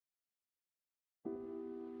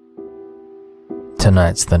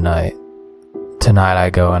Tonight's the night. Tonight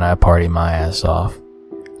I go and I party my ass off.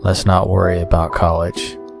 Let's not worry about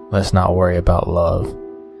college. Let's not worry about love.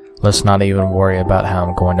 Let's not even worry about how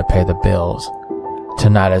I'm going to pay the bills.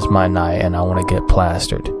 Tonight is my night and I want to get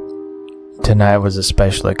plastered. Tonight was a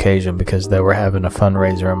special occasion because they were having a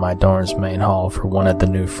fundraiser in my dorm's main hall for one of the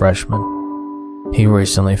new freshmen. He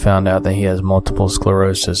recently found out that he has multiple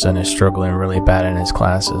sclerosis and is struggling really bad in his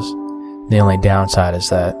classes. The only downside is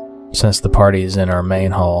that, since the party is in our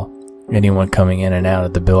main hall, anyone coming in and out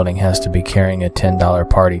of the building has to be carrying a $10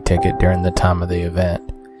 party ticket during the time of the event.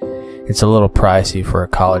 It's a little pricey for a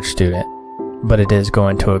college student, but it is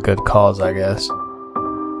going to a good cause, I guess.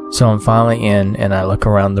 So I'm finally in and I look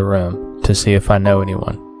around the room to see if I know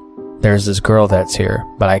anyone. There's this girl that's here,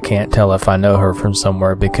 but I can't tell if I know her from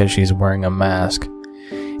somewhere because she's wearing a mask.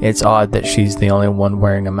 It's odd that she's the only one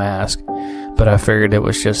wearing a mask, but I figured it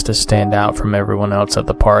was just to stand out from everyone else at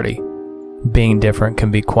the party. Being different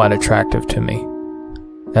can be quite attractive to me.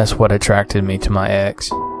 That's what attracted me to my ex.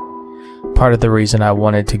 Part of the reason I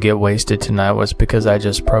wanted to get wasted tonight was because I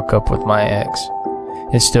just broke up with my ex.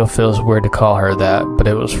 It still feels weird to call her that, but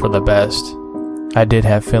it was for the best. I did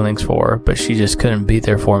have feelings for her, but she just couldn't be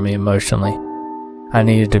there for me emotionally. I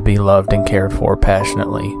needed to be loved and cared for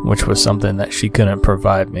passionately, which was something that she couldn't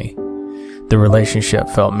provide me. The relationship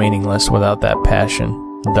felt meaningless without that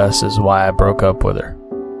passion, thus is why I broke up with her.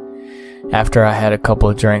 After I had a couple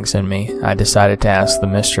of drinks in me, I decided to ask the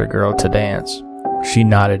mystery girl to dance. She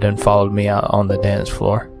nodded and followed me out on the dance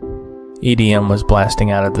floor. EDM was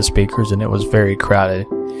blasting out of the speakers and it was very crowded.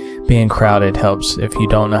 Being crowded helps if you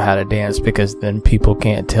don't know how to dance because then people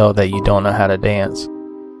can't tell that you don't know how to dance.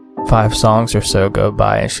 5 songs or so go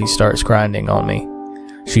by and she starts grinding on me.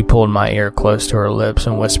 She pulled my ear close to her lips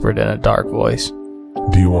and whispered in a dark voice,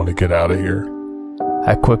 "Do you want to get out of here?"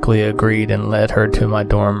 I quickly agreed and led her to my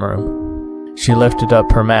dorm room. She lifted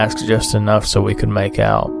up her mask just enough so we could make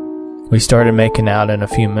out. We started making out and a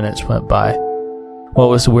few minutes went by. What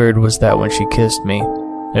was weird was that when she kissed me,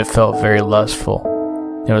 it felt very lustful.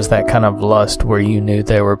 It was that kind of lust where you knew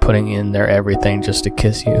they were putting in their everything just to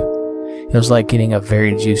kiss you. It was like getting a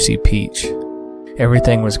very juicy peach.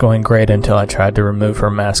 Everything was going great until I tried to remove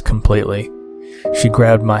her mask completely. She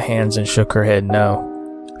grabbed my hands and shook her head no.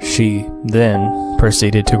 She then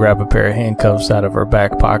proceeded to grab a pair of handcuffs out of her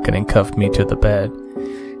back pocket and cuffed me to the bed.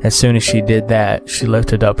 As soon as she did that, she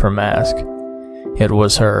lifted up her mask. It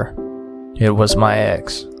was her. It was my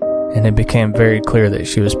ex. And it became very clear that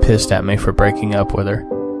she was pissed at me for breaking up with her.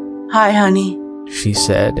 "Hi, honey," she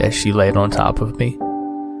said as she laid on top of me.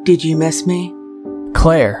 "Did you miss me?"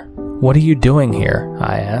 "Claire, what are you doing here?"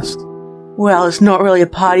 I asked. "Well, it's not really a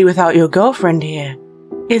party without your girlfriend here,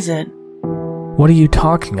 is it?" "What are you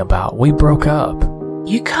talking about? We broke up."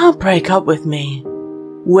 "You can't break up with me.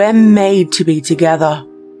 We're made to be together."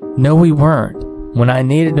 "No, we weren't. When I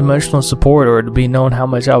needed emotional support or to be known how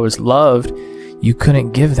much I was loved, you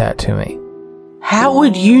couldn't give that to me." "How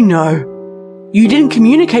would you know? You didn't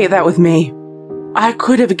communicate that with me. I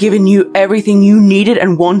could have given you everything you needed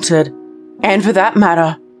and wanted. And for that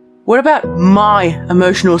matter, what about my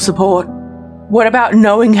emotional support? What about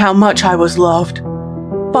knowing how much I was loved?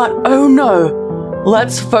 But oh no,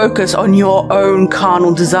 let's focus on your own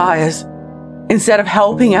carnal desires. Instead of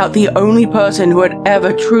helping out the only person who had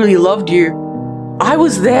ever truly loved you, I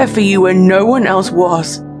was there for you when no one else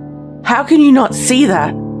was. How can you not see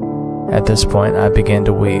that?" At this point, I began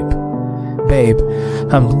to weep. "Babe,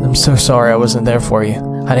 I'm so sorry I wasn't there for you.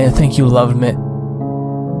 I didn't think you loved me."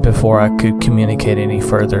 Before I could communicate any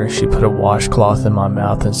further, she put a washcloth in my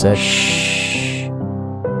mouth and said, "Shh.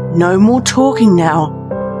 No more talking now.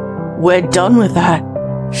 We're done with that."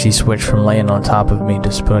 She switched from laying on top of me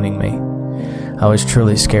to spooning me. I was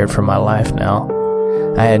truly scared for my life now.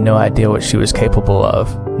 I had no idea what she was capable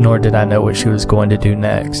of, nor did I know what she was going to do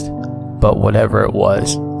next. But whatever it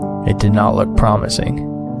was, it did not look promising.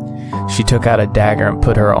 She took out a dagger and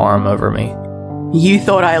put her arm over me. "You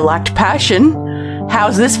thought I lacked passion?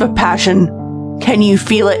 How's this for passion? Can you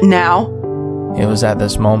feel it now?" It was at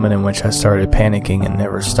this moment in which I started panicking and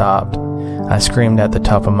never stopped. I screamed at the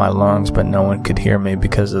top of my lungs, but no one could hear me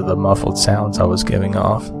because of the muffled sounds I was giving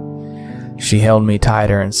off. She held me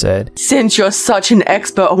tighter and said, "Since you're such an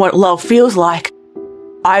expert on what love feels like,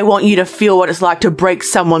 I want you to feel what it's like to break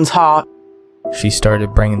someone's heart." She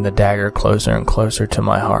started bringing the dagger closer and closer to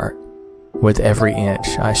my heart. With every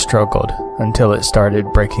inch, I struggled until it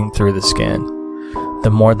started breaking through the skin. The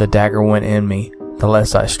more the dagger went in me, the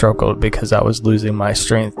less I struggled because I was losing my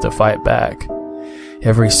strength to fight back.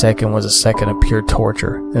 Every second was a second of pure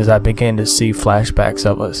torture as I began to see flashbacks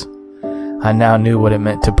of us. I now knew what it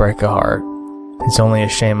meant to break a heart. It's only a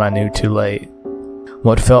shame I knew too late.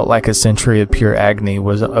 What felt like a century of pure agony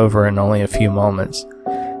was over in only a few moments.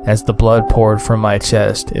 As the blood poured from my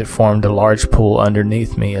chest, it formed a large pool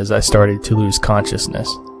underneath me as I started to lose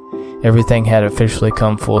consciousness. Everything had officially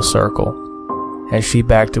come full circle. As she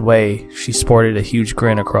backed away, she sported a huge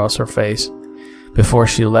grin across her face. Before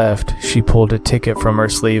she left, she pulled a ticket from her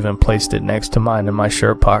sleeve and placed it next to mine in my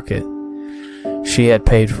shirt pocket. She had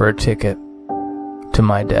paid for a ticket to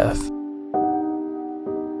my death.